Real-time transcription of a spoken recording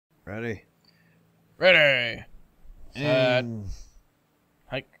Ready? Ready. Set. And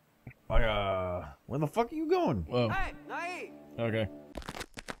Hike. where the fuck are you going? Whoa. Hey, naik. Okay.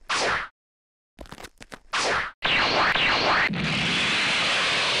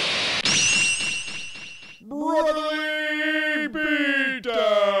 Brotherly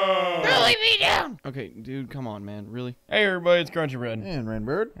Beatdown! Brotherly Beatdown! Okay, dude, come on, man. Really? Hey everybody, it's Crunchy Red. And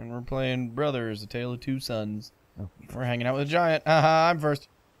Rainbird. And we're playing Brothers, A Tale of Two Sons. Oh. We're hanging out with a giant. Haha, I'm first.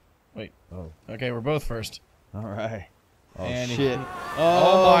 Wait. Oh. Okay, we're both first. Alright. Oh And shit.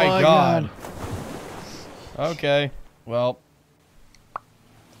 Oh my god. Okay. Well.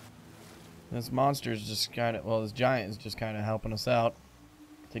 This monster's just kind of, well, this giant is just kind of helping us out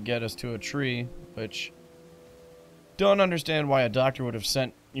to get us to a tree, which don't understand why a doctor would have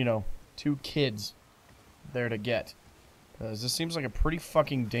sent, you know, 2 kids there to get. Because this seems like a pretty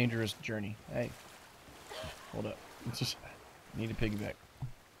fucking dangerous journey. Hey. Hold up. Just need a piggyback.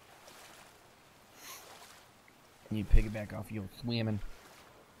 Need to piggyback off you swimming.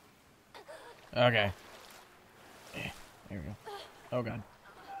 Okay. There we go. Oh god.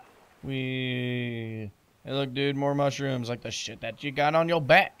 Hey look dude, more mushrooms like the shit that you got on your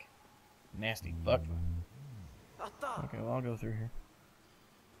back. Nasty fuck. Okay, well I'll go through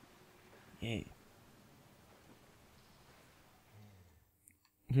here.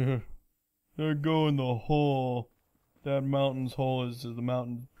 Yeah. They're going the hole. That mountain's hole is the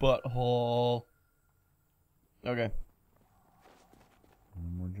mountain's butthole. Okay.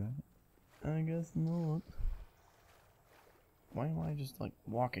 One more giant? I guess not. Why am I just like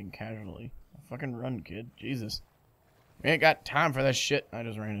walking casually? Fucking run, kid. Jesus. We ain't got time for this shit. I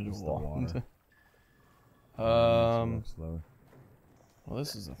just ran into a wall. Slower. Well,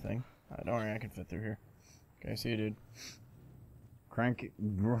 this is a thing. Don't worry, I can fit through here. Okay, see you, dude. Crank it.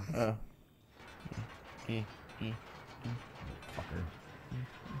 Fucker.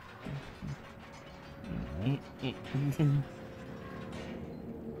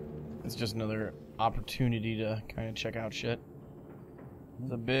 It's just another opportunity to kind of check out shit.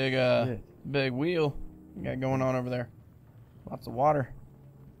 There's a big, big wheel you got going on over there. Lots of water.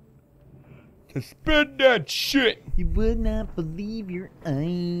 To spin that shit! You would not believe your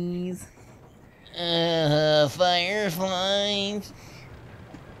eyes. Fireflies.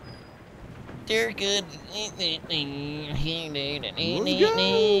 They're good.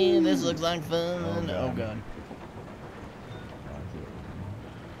 This looks like fun. Oh god.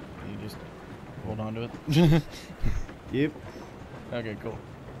 You just hold on to it. Yep. Okay, cool.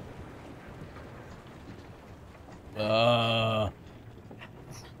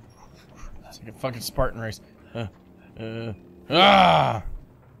 It's like a fucking Spartan race. Oh Yeah.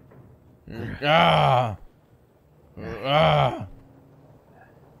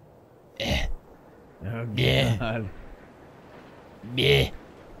 god. Yeah.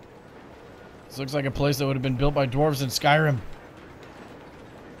 This looks like a place that would have been built by dwarves in Skyrim.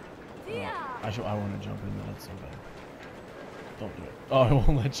 I want to jump in that so bad. Don't do it. Oh, I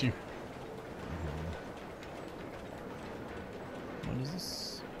won't let you. What is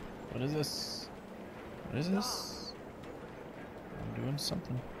this? What is this? What is this? I'm doing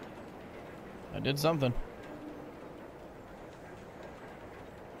something. I did something.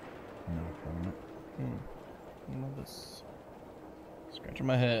 What about this? Scratching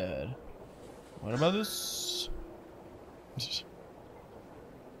my head. What about this?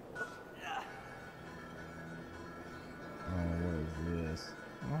 Oh, what is this?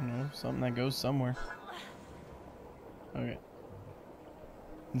 I don't know. Something that goes somewhere. Okay.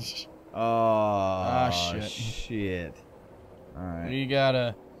 Oh, shit. Shit. Alright. You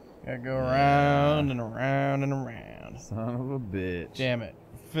gotta go around and around and around. Son of a bitch. Damn it.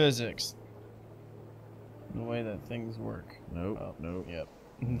 Physics. The way that things work. Nope. Oh, Nope. Yep.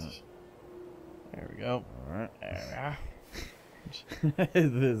 There we go. Alright. There This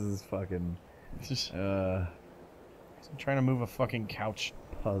is fucking I'm trying to move a fucking couch.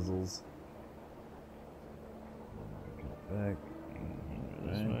 puzzles. Back.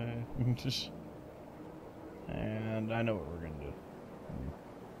 This way. And I know what we're gonna do.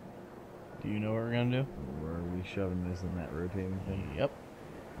 Do you know what we're gonna do? Where are we shoving this in that rotating thing? Yep.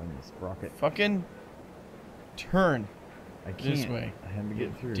 On the sprocket. Fucking turn I can't. this way. I had to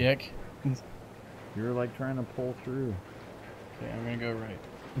get through. Dick. You were like trying to pull through. Okay, I'm gonna go right.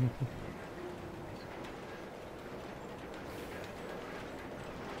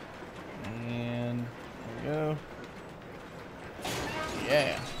 And there we go.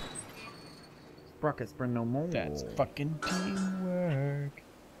 Yeah. Sprockets for no more. That's fucking teamwork.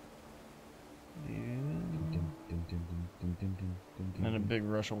 Yeah. And then a big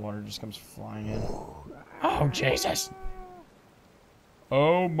rush of water just comes flying in. Oh, Jesus!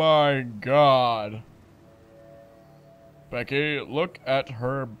 Oh my god. Becky, look at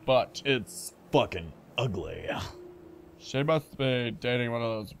her butt. It's fucking ugly. She must be dating one of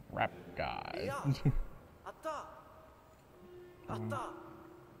those rap guys.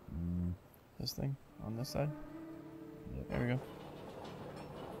 This thing on this side? Yep. There we go.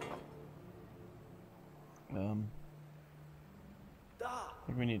 I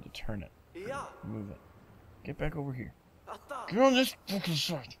think we need to turn it. Move it. Get back over here. Get on this fucking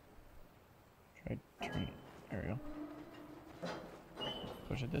side. Try turning it. There we go.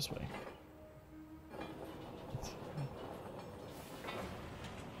 Push it this way.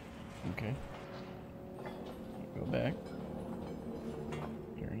 Okay. Go back.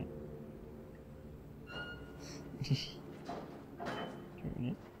 Turn it. Turn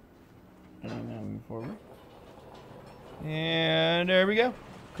it. And now move forward. And there we go.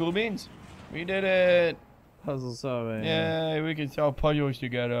 Cool beans. We did it. Puzzle solving. Yay, we can solve puzzles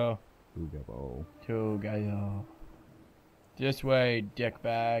together. Together. Together. This way,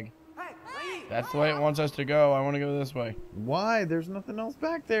 dickbag. That's the way it wants us to go. I want to go this way. Why? There's nothing else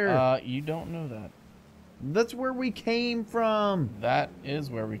back there. You don't know that. That's where we came from. That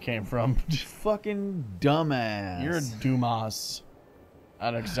is where we came from. Fucking dumbass. You're a Dumas.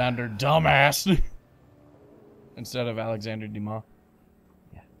 Alexander Dumbass. Instead of Alexander Dumas.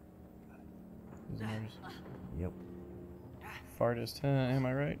 Yeah. Who's yours? Yep. Fartist, am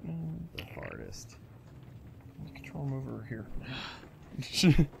I right? The hardest. Control him over here.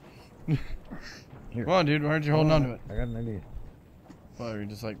 Here. Come on, dude. Why aren't you holding on to it? I got an idea. Well, you're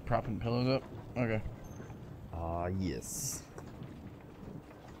just like propping pillows up? Okay. Ah, yes.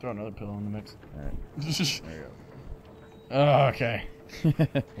 Throw another pillow in the mix. Alright. There you Oh, okay. go.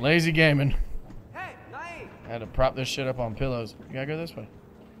 Lazy gaming. I had to prop this shit up on pillows. You gotta go this way.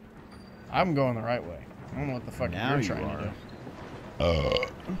 I'm going the right way. I don't know what the fuck Now you're you trying are. to do.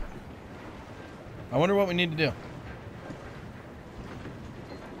 I wonder what we need to do.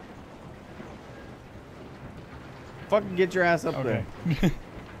 Fucking get your ass up Okay. there.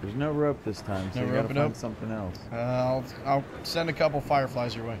 There's no rope this time, so No you rope gotta it find up? something else. I'll send a couple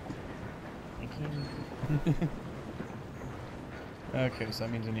fireflies your way. Okay, so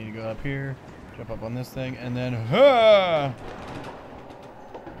that means I need to go up here, jump up on this thing, and then now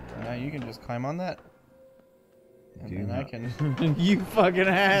you can just climb on that. And Do then I not. can. You fucking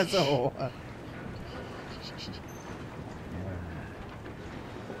asshole.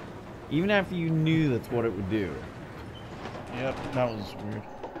 Even after you knew that's what it would do. Yep, that was weird.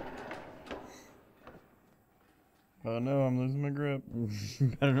 Oh no, I'm losing my grip.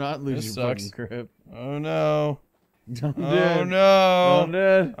 Better not lose This your sucks. fucking grip. Oh no. Don't do Oh it. no. Don't do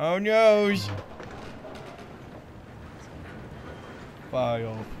it. Oh no.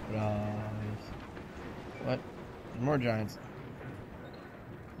 Fireflies. What? There's more giants.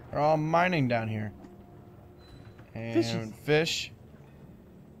 They're all mining down here. And Fishes. fish.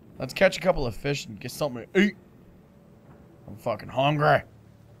 Let's catch a couple of fish and get something to eat. I'm fucking hungry.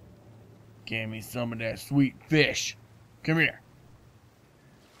 Give me some of that sweet fish. Come here.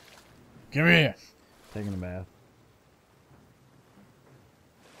 Come here. Taking a bath.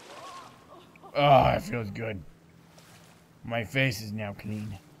 Oh, it feels good. My face is now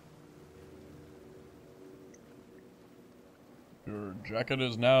clean. Your jacket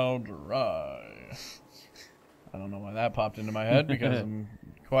is now dry. I don't know why that popped into my head because I'm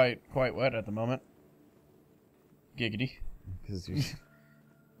quite wet at the moment. Giggity. Because you're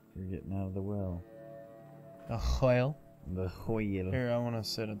getting out of the well. A whale. The whale. Here, I want to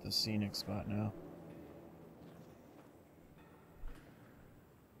sit at the scenic spot now.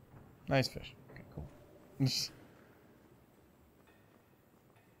 Nice fish. Okay, cool.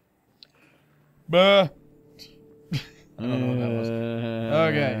 Bah. I don't know what that was.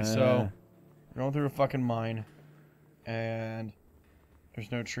 Okay, so we're going through a fucking mine, and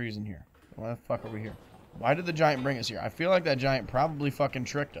there's no trees in here. Why the fuck are we here? Why did the giant bring us here? I feel like that giant probably fucking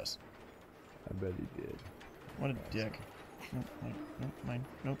tricked us. I bet he did. What a dick. Nope, mine, nope, mine,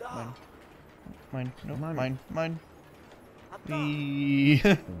 nope, mine. Mine, nope, Mine. mine, mine. Wee.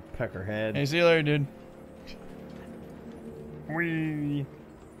 Peckerhead. Hey, see you later, dude. Wee.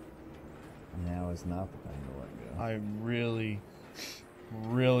 Now is not the time to let go. I really,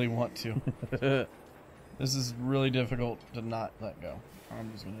 really want to. This is really difficult to not let go.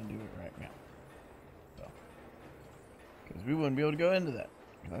 I'm just gonna do it right now. So, because we wouldn't be able to go into that.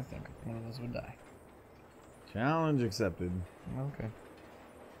 Because I think one of us would die. Challenge accepted. Okay.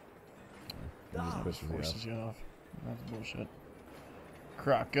 It just pushes you Forces up. you off. That's bullshit.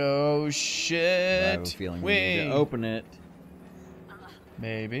 Croco shit. I have a feeling you need Wing. to open it.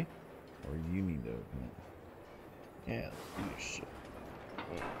 Maybe. Or you need to open it. Yeah, let's do this shit.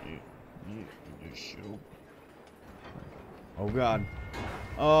 Oh god.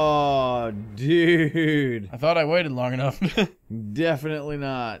 Oh, dude. I thought I waited long enough. Definitely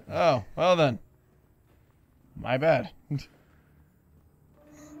not. Oh, well then. My bad.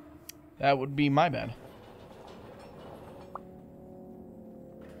 That would be my bad.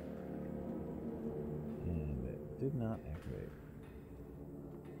 And it did not activate.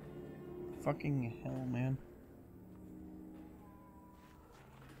 Fucking hell, man.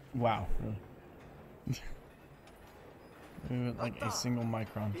 Wow. Really? Like a single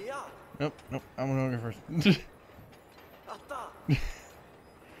micron. Nope, nope. I'm gonna go first. You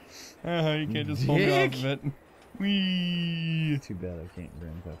can't just pull me off of it. Whee! Too bad I can't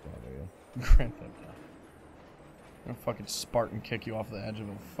Grand Theft Auto you. Grand Theft Auto. I'm gonna fucking Spartan kick you off the edge of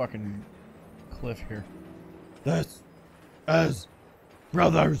a fucking cliff here. This is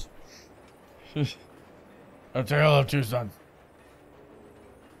brothers. A tale of two sons.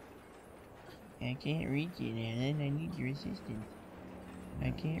 I can't reach it, Alan. I need your assistance.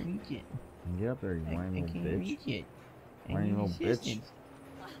 I can't reach it. Get up there, you I whiny little can't bitch. reach it. I Whiny need little bitch. assistance.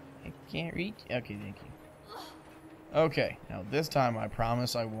 I can't reach. Okay, thank you. Okay, now this time I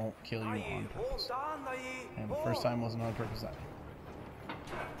promise I won't kill you on purpose. And the first time wasn't on purpose either.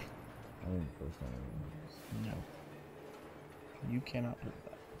 I think the first time it was. No. You cannot prove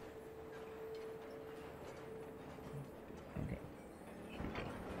that. Okay. Here we go.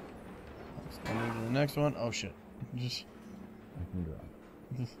 Let's go move to the next one. Oh shit. Just. I can drive.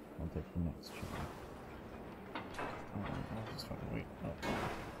 I'll take the next chance. I'll just fucking wait. Oh.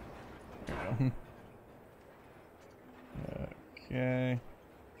 There we go. Okay.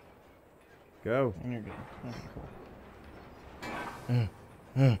 Go. And you're good.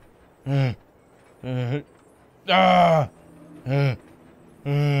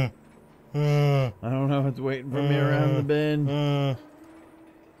 I don't know what's waiting for me around the bend.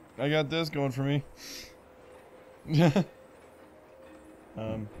 I got this going for me.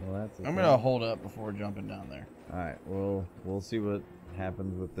 Well, that's I'm gonna hold up before jumping down there. Alright, we'll see what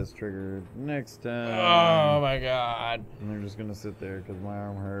happens with this trigger next time. Oh my god. And they're just gonna sit there because my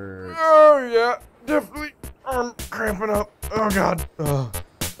arm hurts. Oh yeah, definitely. I'm cramping up. Oh god. Oh.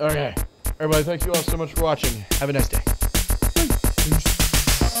 Okay. Everybody, thank you all so much for watching. Have a nice day.